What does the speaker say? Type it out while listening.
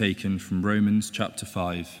Taken from Romans chapter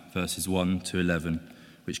 5, verses 1 to 11,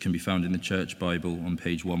 which can be found in the Church Bible on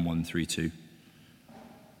page 1132.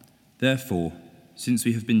 Therefore, since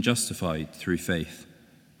we have been justified through faith,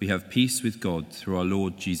 we have peace with God through our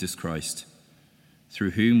Lord Jesus Christ, through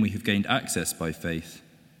whom we have gained access by faith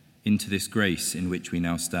into this grace in which we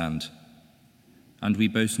now stand. And we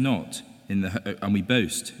boast in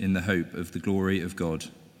the hope of the glory of God.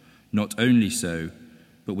 Not only so,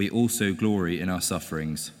 but we also glory in our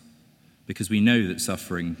sufferings, because we know that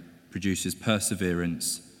suffering produces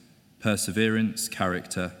perseverance,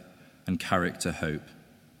 character, and character, hope.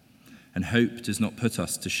 And hope does not put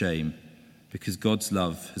us to shame, because God's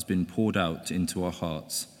love has been poured out into our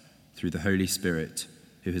hearts through the Holy Spirit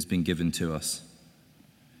who has been given to us.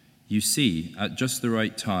 You see, at just the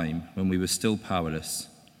right time, when we were still powerless,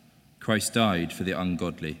 Christ died for the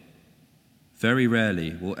ungodly. Very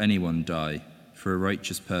rarely will anyone die for a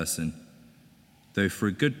righteous person, though for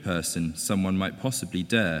a good person someone might possibly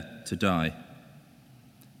dare to die.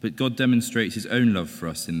 But God demonstrates his own love for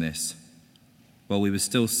us in this: while we were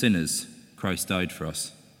still sinners, Christ died for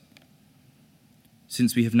us.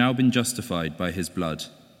 Since we have now been justified by his blood,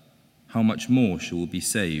 how much more shall we be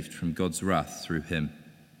saved from God's wrath through him?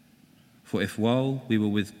 For if while we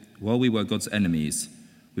were God's enemies,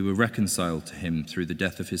 we were reconciled to him through the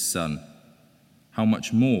death of his Son, how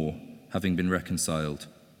much more, having been reconciled,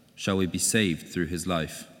 shall we be saved through his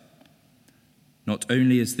life? Not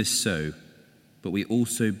only is this so, but we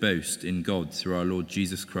also boast in God through our Lord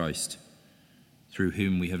Jesus Christ, through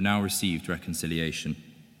whom we have now received reconciliation.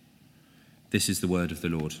 This is the word of the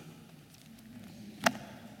Lord.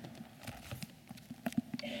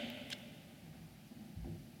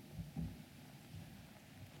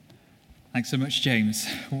 Thanks so much, James.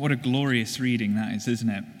 What a glorious reading that is, isn't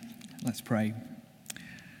it? Let's pray.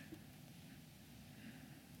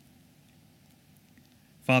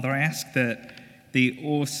 Father, I ask that the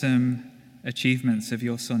awesome achievements of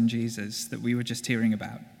your Son Jesus that we were just hearing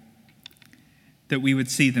about, that we would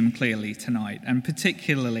see them clearly tonight, and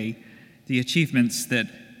particularly the achievements that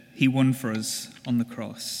he won for us on the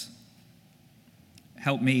cross.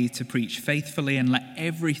 Help me to preach faithfully and let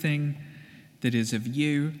everything that is of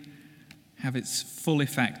you have its full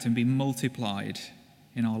effect and be multiplied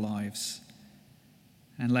in our lives.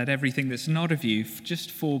 And let everything that's not of you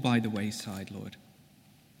just fall by the wayside, Lord.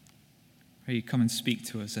 Pray you come and speak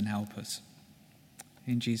to us and help us.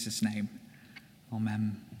 In Jesus' name,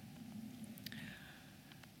 amen.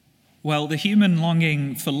 Well, the human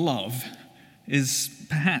longing for love is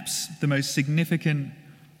perhaps the most significant,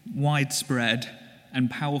 widespread, and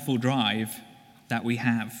powerful drive that we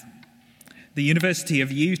have. The University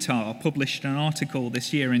of Utah published an article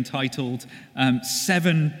this year entitled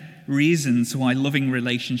 7 Reasons Why Loving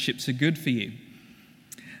Relationships Are Good for You.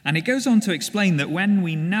 And it goes on to explain that when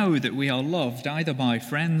we know that we are loved, either by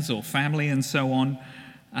friends or family and so on,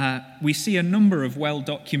 we see a number of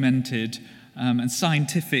well-documented and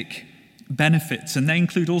scientific benefits. And they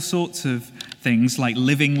include all sorts of things like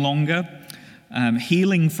living longer,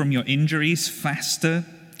 healing from your injuries faster,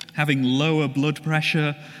 having lower blood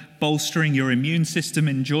pressure, bolstering your immune system,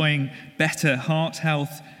 enjoying better heart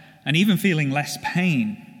health, and even feeling less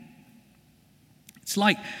pain. It's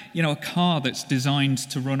like, a car that's designed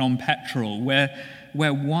to run on petrol. We're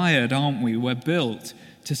wired, aren't we? We're built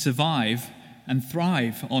to survive and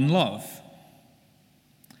thrive on love.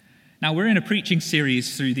 Now, we're in a preaching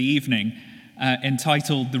series through the evening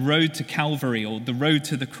entitled The Road to Calvary, or The Road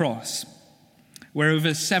to the Cross, where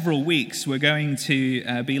over several weeks we're going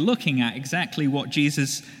to be looking at exactly what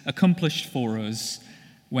Jesus accomplished for us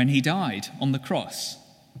when he died on the cross,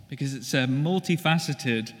 because it's a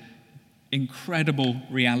multifaceted, incredible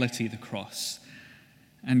reality, the cross.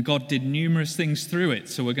 And God did numerous things through it,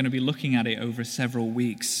 so we're going to be looking at it over several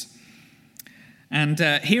weeks. And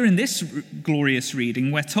here in this glorious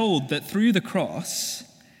reading, we're told that through the cross,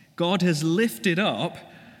 God has lifted up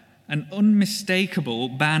an unmistakable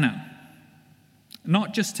banner,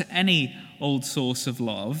 not just to any old source of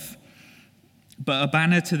love, but a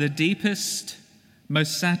banner to the deepest,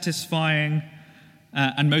 most satisfying,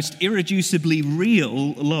 and most irreducibly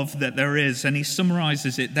real love that there is. And he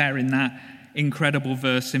summarizes it there in that incredible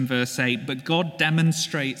verse in verse 8. But God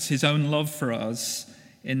demonstrates his own love for us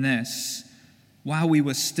in this: while we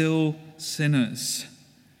were still sinners,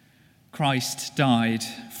 Christ died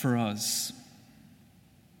for us.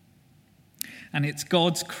 And it's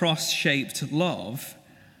God's cross-shaped love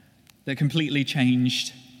that completely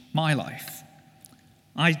changed my life.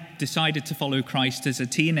 I decided to follow Christ as a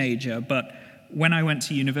teenager, but when I went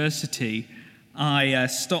to university, I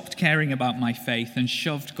stopped caring about my faith and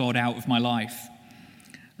shoved God out of my life.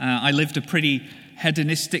 I lived a pretty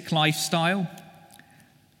hedonistic lifestyle.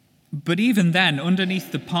 But even then,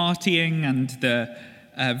 underneath the partying and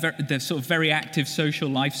the sort of very active social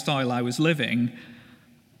lifestyle I was living,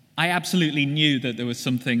 I absolutely knew that there was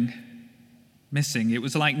something missing. It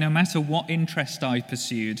was like no matter what interest I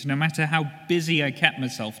pursued, no matter how busy I kept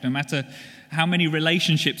myself, no matter how many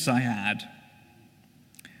relationships I had,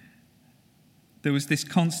 there was this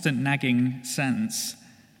constant nagging sense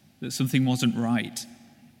that something wasn't right.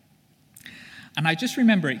 And I just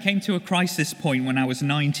remember it came to a crisis point when I was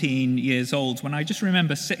 19 years old, when I just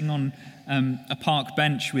remember sitting on a park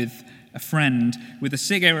bench with a friend with a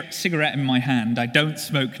cigarette in my hand. I don't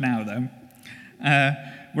smoke now, though.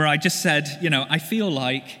 Where I just said, I feel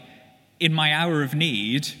like in my hour of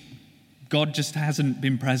need, God just hasn't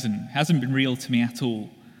been present, hasn't been real to me at all.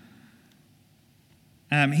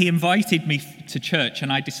 He invited me to church,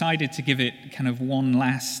 and I decided to give it kind of one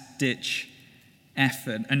last-ditch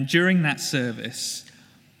effort. And during that service,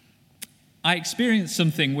 I experienced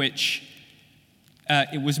something which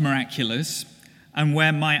it was miraculous, and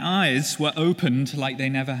where my eyes were opened like they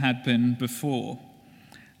never had been before.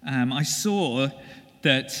 I saw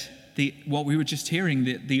that what we were just hearing,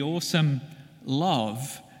 the awesome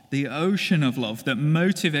love, the ocean of love that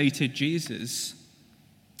motivated Jesus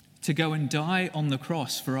to go and die on the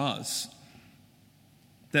cross for us,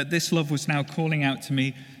 that this love was now calling out to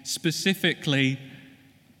me specifically,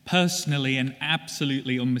 personally, and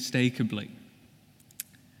absolutely unmistakably.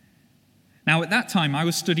 Now, at that time, I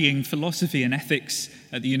was studying philosophy and ethics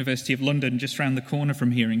at the University of London, just round the corner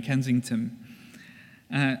from here in Kensington.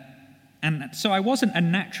 And so I wasn't a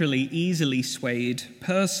naturally easily swayed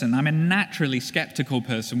person. I'm a naturally skeptical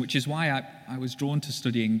person, which is why I was drawn to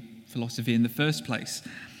studying philosophy in the first place.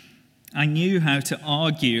 I knew how to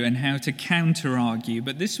argue and how to counter-argue,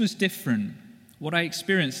 but this was different. What I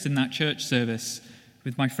experienced in that church service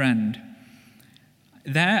with my friend,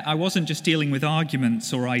 there I wasn't just dealing with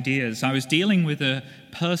arguments or ideas. I was dealing with a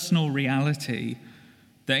personal reality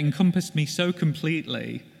that encompassed me so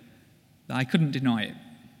completely that I couldn't deny it,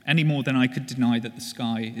 any more than I could deny that the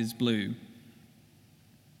sky is blue.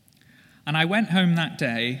 And I went home that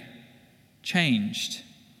day changed,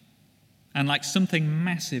 and like something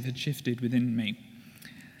massive had shifted within me.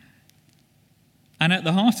 And at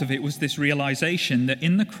the heart of it was this realization that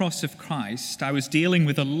in the cross of Christ, I was dealing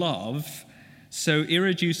with a love so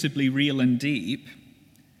irreducibly real and deep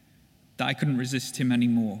that I couldn't resist him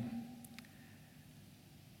anymore.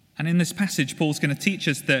 And in this passage, Paul's going to teach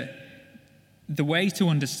us that the way to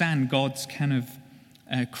understand God's kind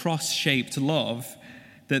of cross-shaped love,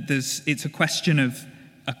 that it's a question of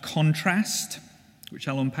a contrast, which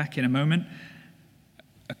I'll unpack in a moment,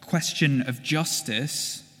 a question of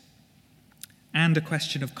justice, and a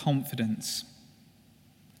question of confidence.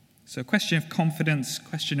 So a question of confidence,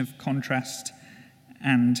 question of contrast,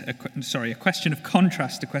 a question of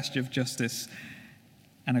contrast, a question of justice,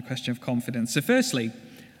 and a question of confidence. So firstly,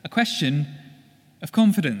 a question of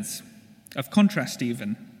confidence, of contrast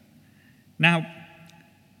even. Now,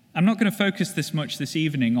 I'm not going to focus this much this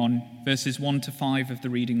evening on verses 1 to 5 of the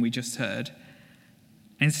reading we just heard.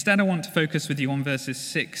 Instead, I want to focus with you on verses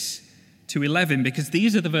 6 to 11, because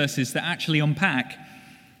these are the verses that actually unpack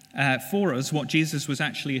for us what Jesus was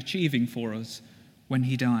actually achieving for us when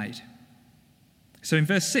he died. So in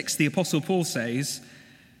verse 6, the Apostle Paul says,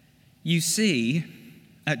 "You see,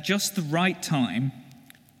 at just the right time,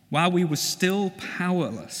 while we were still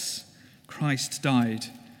powerless, Christ died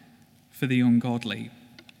for the ungodly."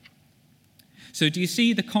 So do you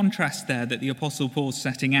see the contrast there that the Apostle Paul's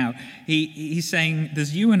setting out? He's saying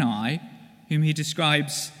there's you and I, whom he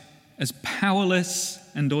describes as powerless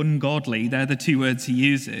and ungodly. They're the two words he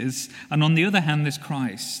uses. And on the other hand, there's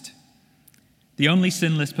Christ, the only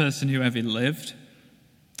sinless person who ever lived,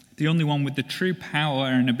 the only one with the true power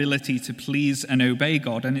and ability to please and obey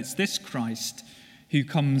God. And it's this Christ who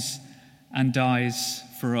comes and dies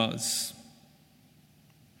for us.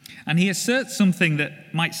 And he asserts something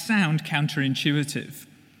that might sound counterintuitive,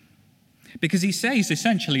 because he says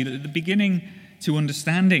essentially that at the beginning to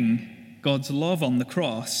understanding God's love on the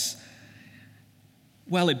cross,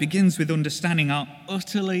 well, it begins with understanding our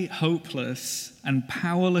utterly hopeless and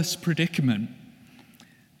powerless predicament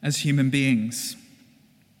as human beings.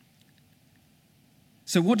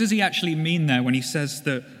 So what does he actually mean there when he says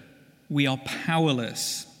that we are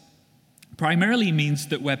powerless? Primarily he means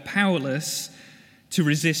that we're powerless to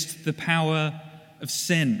resist the power of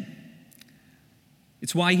sin.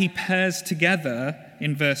 It's why he pairs together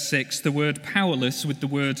in verse 6 the word powerless with the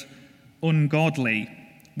word ungodly.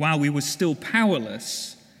 While we were still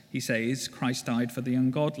powerless, he says, Christ died for the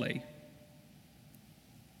ungodly.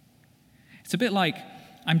 It's a bit like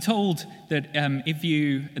I'm told that if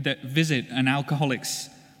you visit an Alcoholics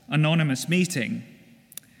Anonymous meeting,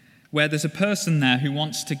 where there's a person there who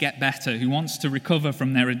wants to get better, who wants to recover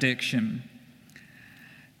from their addiction,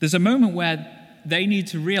 there's a moment where they need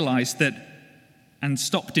to realize that, and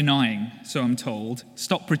stop denying, so I'm told,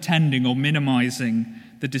 stop pretending or minimizing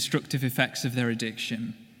the destructive effects of their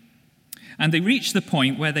addiction. And they reach the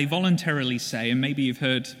point where they voluntarily say, and maybe you've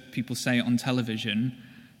heard people say it on television,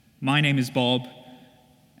 "My name is Bob,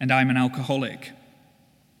 and I'm an alcoholic."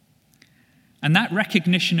 And that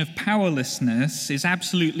recognition of powerlessness is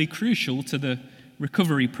absolutely crucial to the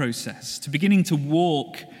recovery process, to beginning to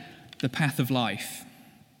walk the path of life.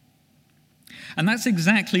 And that's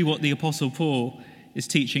exactly what the Apostle Paul is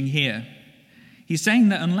teaching here. He's saying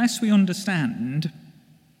that unless we understand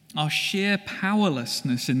our sheer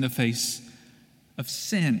powerlessness in the face of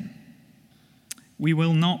sin, we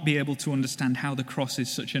will not be able to understand how the cross is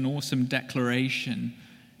such an awesome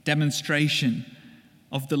demonstration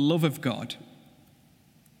of the love of God.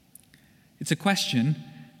 It's a question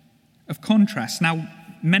of contrast. Now,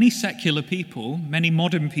 many secular people, many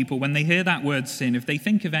modern people, when they hear that word sin, if they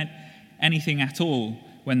think of anything at all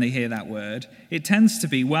when they hear that word, it tends to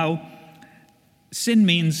be, well, sin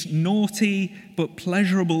means naughty but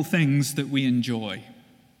pleasurable things that we enjoy.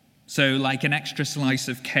 So like an extra slice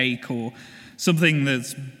of cake or something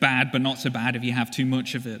that's bad but not so bad if you have too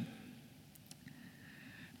much of it.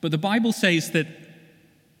 But the Bible says that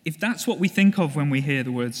if that's what we think of when we hear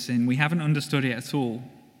the word sin, we haven't understood it at all.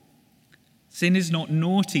 Sin is not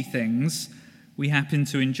naughty things we happen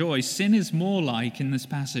to enjoy. Sin is more like, in this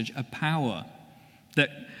passage, a power that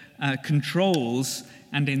controls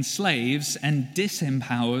and enslaves and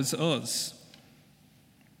disempowers us.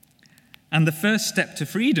 And the first step to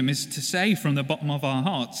freedom is to say from the bottom of our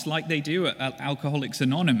hearts, like they do at Alcoholics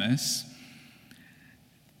Anonymous,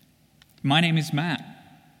 "My name is Matt,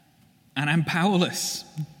 and I'm powerless.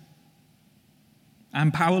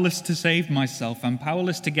 I'm powerless to save myself. I'm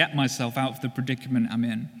powerless to get myself out of the predicament I'm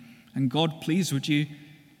in. And God, please would you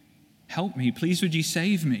help me? Please would you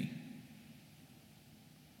save me?"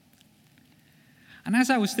 And as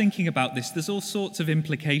I was thinking about this, there's all sorts of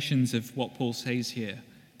implications of what Paul says here,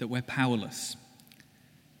 that we're powerless.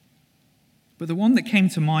 But the one that came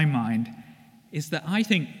to my mind is that I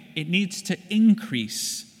think it needs to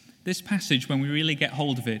increase. This passage, when we really get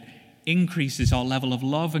hold of it, increases our level of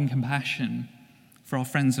love and compassion for our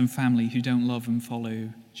friends and family who don't love and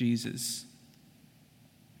follow Jesus.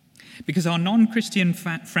 Because our non-Christian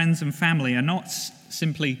friends and family are not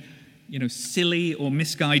simply, silly or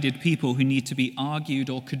misguided people who need to be argued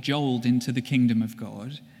or cajoled into the kingdom of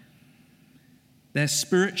God. They're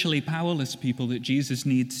spiritually powerless people that Jesus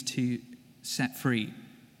needs to set free.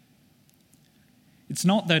 It's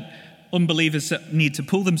not that unbelievers need to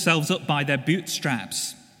pull themselves up by their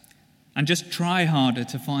bootstraps and just try harder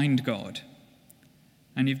to find God.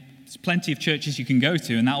 And there's plenty of churches you can go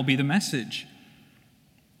to, and that'll be the message.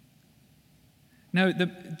 No,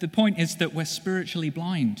 the point is that we're spiritually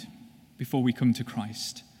blind before we come to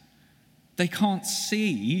Christ. They can't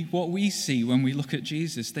see what we see when we look at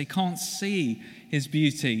Jesus. They can't see his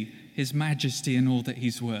beauty, his majesty, and all that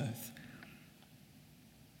he's worth.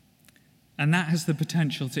 And that has the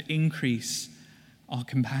potential to increase our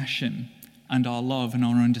compassion and our love and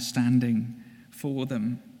our understanding for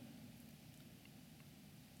them.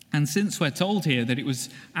 And since we're told here that it was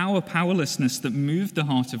our powerlessness that moved the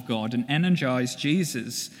heart of God and energized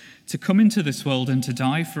Jesus to come into this world and to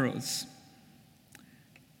die for us,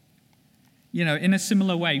 in a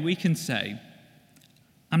similar way, we can say,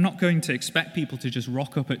 I'm not going to expect people to just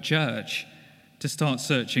rock up at church to start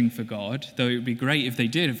searching for God, though it would be great if they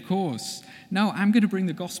did, of course. No, I'm going to bring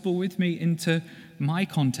the gospel with me into my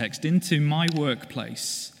context, into my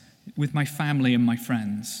workplace, with my family and my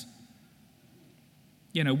friends.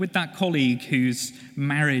 With that colleague whose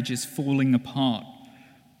marriage is falling apart,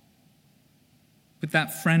 with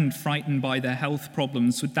that friend frightened by their health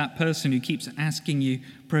problems, with that person who keeps asking you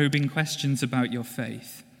probing questions about your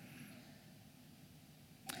faith.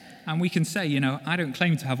 And we can say, I don't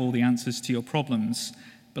claim to have all the answers to your problems,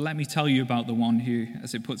 but let me tell you about the one who,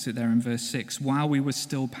 as it puts it there in verse 6, while we were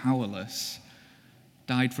still powerless,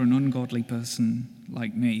 died for an ungodly person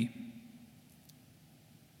like me.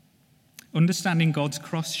 Understanding God's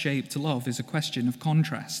cross-shaped love is a question of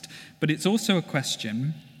contrast, but it's also a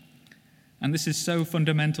question, and this is so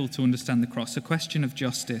fundamental to understand the cross, a question of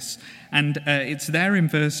justice. And it's there in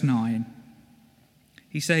verse 9.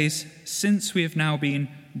 He says, "Since we have now been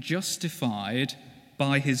justified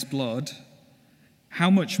by his blood, how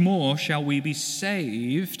much more shall we be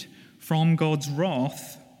saved from God's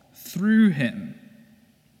wrath through him?"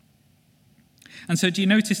 And so do you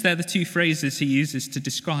notice there the two phrases he uses to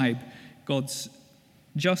describe God's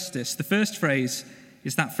justice? The first phrase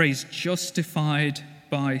is that phrase, justified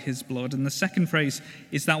by his blood. And the second phrase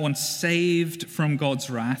is that one, saved from God's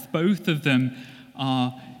wrath. Both of them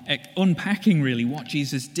are unpacking really what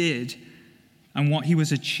Jesus did and what he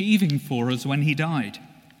was achieving for us when he died.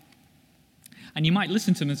 And you might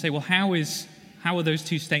listen to them and say, well, how are those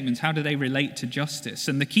two statements, how do they relate to justice?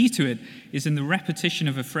 And the key to it is in the repetition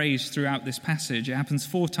of a phrase throughout this passage. It happens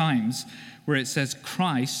 4 times where it says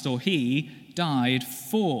Christ, or he, died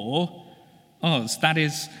for us. That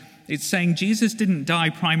is, it's saying Jesus didn't die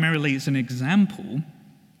primarily as an example.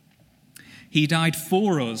 He died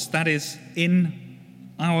for us, that is, in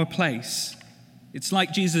our place. It's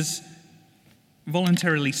like Jesus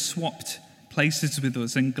voluntarily swapped places with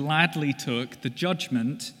us and gladly took the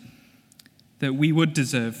judgment that we would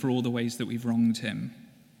deserve for all the ways that we've wronged him.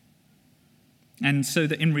 And so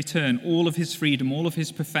that in return, all of his freedom, all of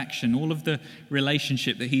his perfection, all of the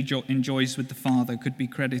relationship that he enjoys with the Father could be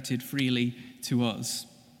credited freely to us.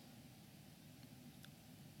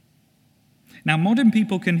 Now, modern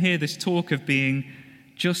people can hear this talk of being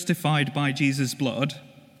justified by Jesus' blood,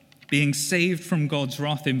 being saved from God's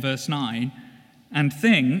wrath in verse 9, and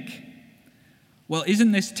think, well,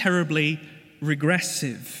 isn't this terribly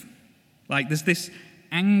regressive? Like there's this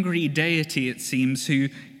angry deity, it seems, who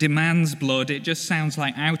demands blood. It just sounds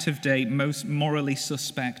like out-of-date, most morally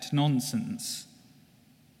suspect nonsense.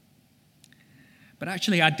 But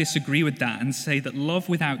actually, I disagree with that and say that love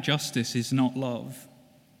without justice is not love.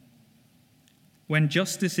 When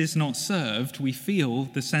justice is not served, we feel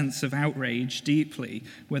the sense of outrage deeply,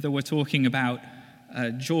 whether we're talking about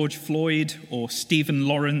George Floyd or Stephen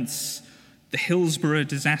Lawrence, the Hillsborough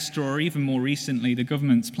disaster, or even more recently, the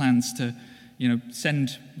government's plans to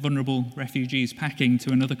send vulnerable refugees packing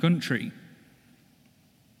to another country.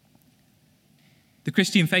 The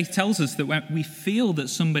Christian faith tells us that when we feel that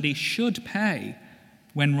somebody should pay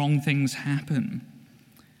when wrong things happen.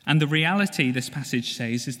 And the reality, this passage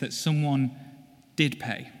says, is that someone did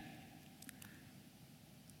pay.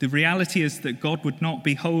 The reality is that God would not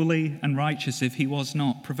be holy and righteous if he was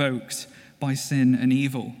not provoked by sin and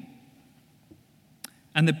evil.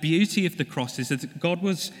 And the beauty of the cross is that God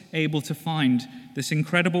was able to find this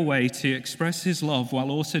incredible way to express his love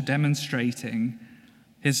while also demonstrating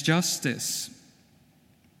his justice.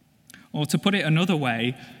 Or to put it another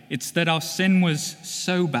way, it's that our sin was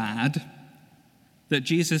so bad that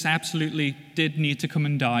Jesus absolutely did need to come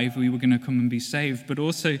and die if we were going to come and be saved, but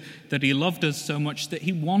also that he loved us so much that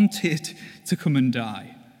he wanted to come and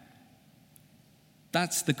die.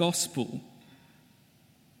 That's the gospel.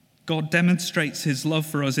 God demonstrates his love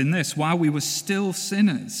for us in this. While we were still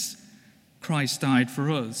sinners, Christ died for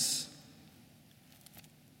us.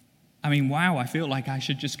 I mean, wow, I feel like I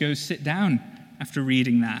should just go sit down after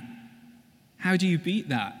reading that. How do you beat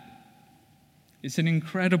that? It's an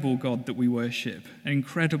incredible God that we worship, an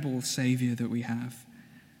incredible Savior that we have.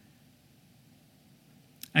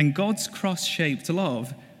 And God's cross-shaped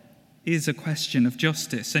love is a question of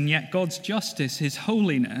justice, and yet God's justice, his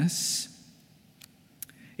holiness,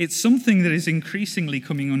 it's something that is increasingly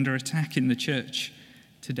coming under attack in the church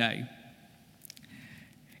today.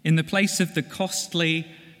 In the place of the costly,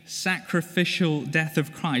 sacrificial death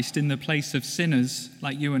of Christ in the place of sinners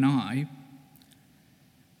like you and I,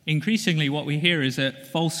 increasingly what we hear is a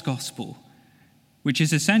false gospel, which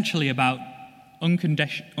is essentially about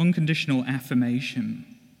unconditional affirmation.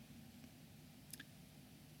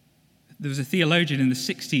 There was a theologian in the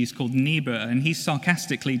 60s called Niebuhr, and he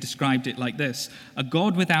sarcastically described it like this: a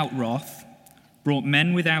God without wrath brought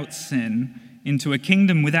men without sin into a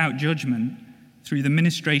kingdom without judgment through the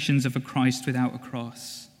ministrations of a Christ without a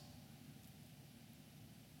cross.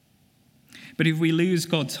 But if we lose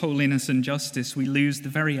God's holiness and justice, we lose the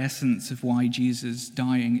very essence of why Jesus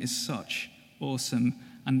dying is such awesome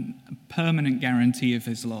and permanent guarantee of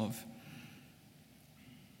his love.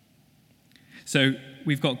 So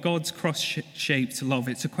we've got God's cross-shaped love.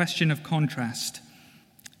 It's a question of contrast.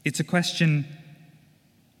 It's a question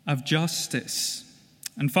of justice.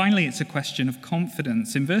 And finally, it's a question of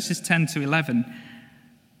confidence. In verses 10 to 11,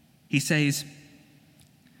 he says,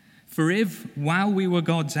 "For if, while we were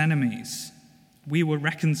God's enemies, we were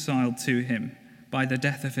reconciled to him by the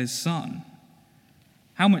death of his Son,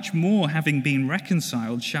 how much more, having been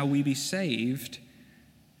reconciled, shall we be saved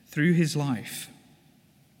through his life?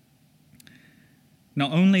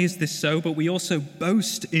 Not only is this so, but we also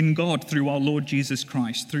boast in God through our Lord Jesus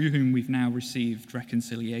Christ, through whom we've now received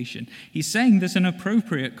reconciliation." He's saying there's an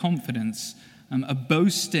appropriate confidence, a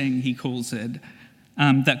boasting, he calls it,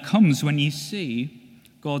 that comes when you see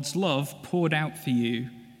God's love poured out for you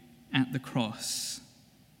at the cross.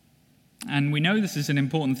 And we know this is an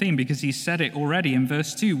important theme because he said it already in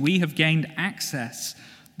verse 2. We have gained access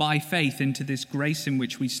by faith into this grace in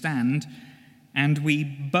which we stand, and we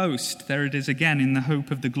boast, there it is again, in the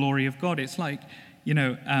hope of the glory of God. It's like,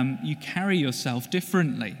 you carry yourself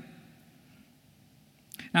differently.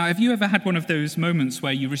 Now, have you ever had one of those moments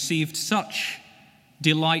where you received such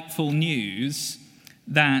delightful news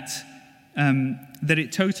that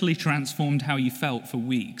it totally transformed how you felt for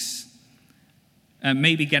weeks?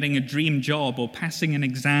 Maybe getting a dream job or passing an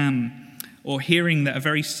exam or hearing that a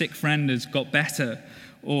very sick friend has got better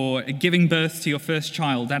or giving birth to your first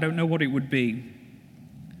child. I don't know what it would be.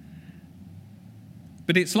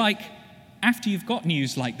 But it's like after you've got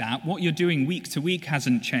news like that, what you're doing week to week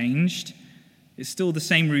hasn't changed. It's still the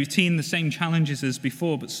same routine, the same challenges as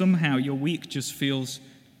before, but somehow your week just feels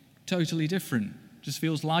totally different, just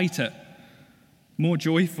feels lighter, more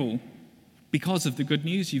joyful because of the good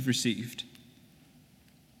news you've received.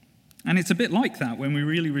 And it's a bit like that when we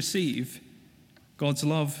really receive God's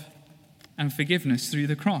love and forgiveness through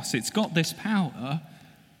the cross. It's got this power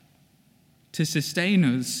to sustain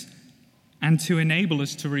us and to enable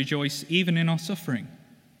us to rejoice even in our suffering.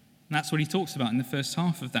 And that's what he talks about in the first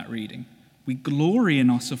half of that reading. We glory in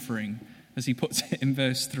our suffering, as he puts it in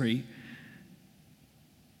verse 3.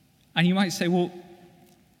 And you might say, well,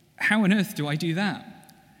 how on earth do I do that?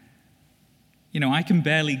 I can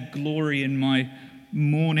barely glory in my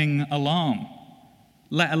morning alarm,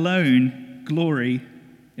 let alone glory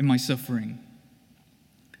in my suffering.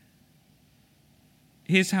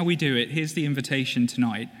 Here's how we do it. Here's the invitation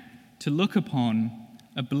tonight: to look upon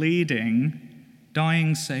a bleeding,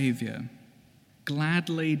 dying Savior,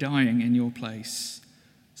 gladly dying in your place,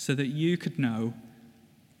 so that you could know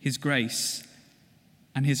his grace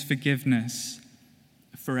and his forgiveness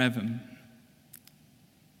forever.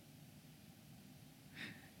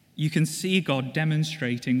 You can see God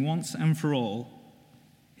demonstrating once and for all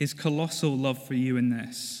his colossal love for you in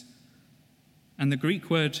this. And the Greek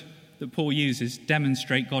word that Paul uses,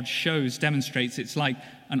 demonstrate, God shows, demonstrates. It's like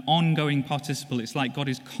an ongoing participle. It's like God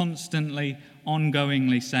is constantly,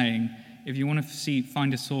 ongoingly saying, if you want to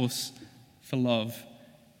find a source for love,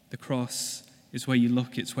 the cross is where you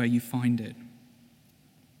look, it's where you find it.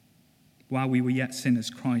 While we were yet sinners,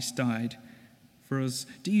 Christ died for us.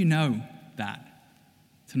 Do you know that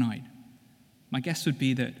tonight? My guess would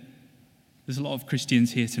be that there's a lot of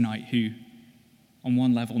Christians here tonight who, on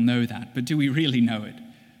one level, know that, but do we really know it?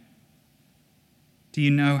 Do you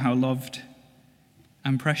know how loved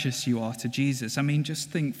and precious you are to Jesus? I mean, just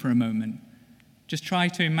think for a moment. Just try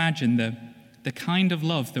to imagine the kind of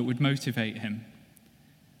love that would motivate him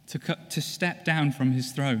to step down from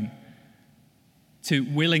his throne, to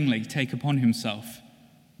willingly take upon himself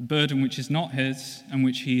a burden which is not his and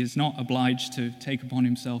which he is not obliged to take upon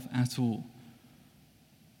himself at all,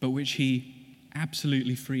 but which he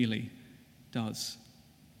absolutely freely does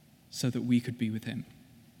so that we could be with him.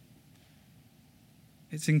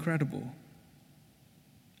 It's incredible.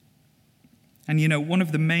 And one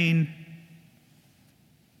of the main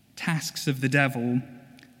tasks of the devil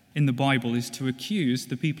in the Bible is to accuse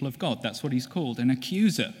the people of God. That's what he's called, an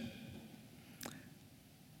accuser.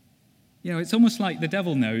 It's almost like the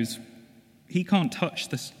devil knows he can't touch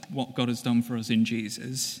what God has done for us in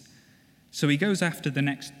Jesus. So he goes after the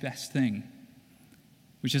next best thing,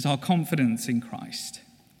 which is our confidence in Christ.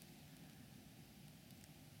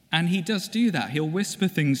 And he does do that. He'll whisper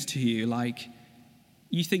things to you like,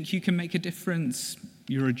 you think you can make a difference?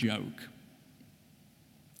 You're a joke.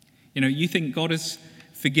 You think God has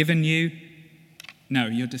forgiven you? No,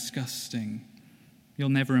 you're disgusting. You'll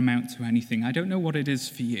never amount to anything. I don't know what it is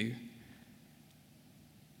for you.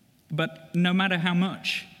 But no matter how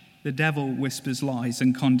much the devil whispers lies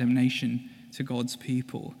and condemnation to God's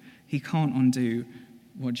people, he can't undo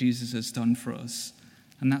what Jesus has done for us.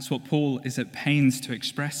 And that's what Paul is at pains to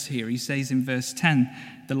express here. He says in verse 10,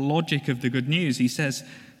 the logic of the good news. He says,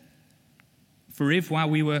 for if while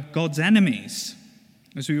we were God's enemies,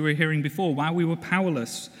 as we were hearing before, while we were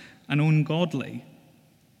powerless and ungodly,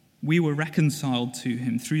 we were reconciled to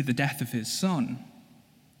him through the death of his Son,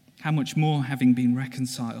 how much more, having been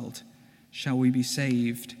reconciled, shall we be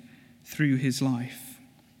saved through his life?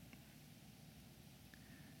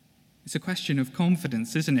 It's a question of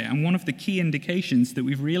confidence, isn't it? And one of the key indications that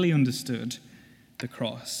we've really understood the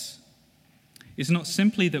cross is not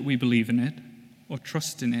simply that we believe in it or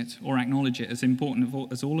trust in it or acknowledge it, as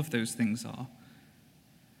important as all of those things are.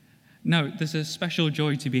 No, there's a special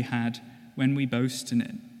joy to be had when we boast in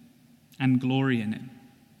it and glory in it.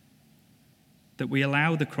 That we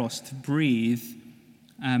allow the cross to breathe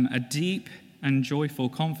a deep and joyful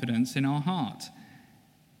confidence in our heart.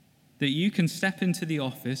 that you can step into the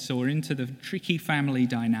office or into the tricky family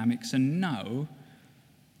dynamics and know,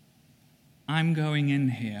 I'm going in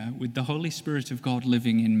here with the Holy Spirit of God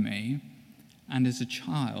living in me, and as a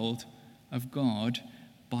child of God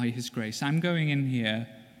by his grace. I'm going in here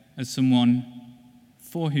as someone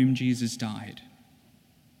for whom Jesus died.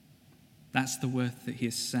 That's the worth that he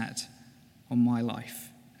has set on my life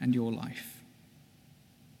and your life.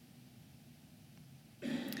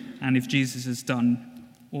 And if Jesus has done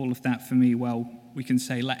all of that for me, well, we can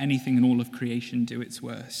say, let anything in all of creation do its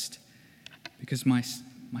worst, because my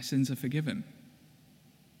sins are forgiven,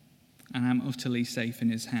 and I'm utterly safe in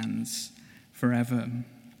his hands forever.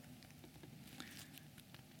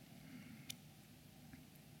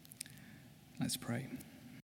 Let's pray.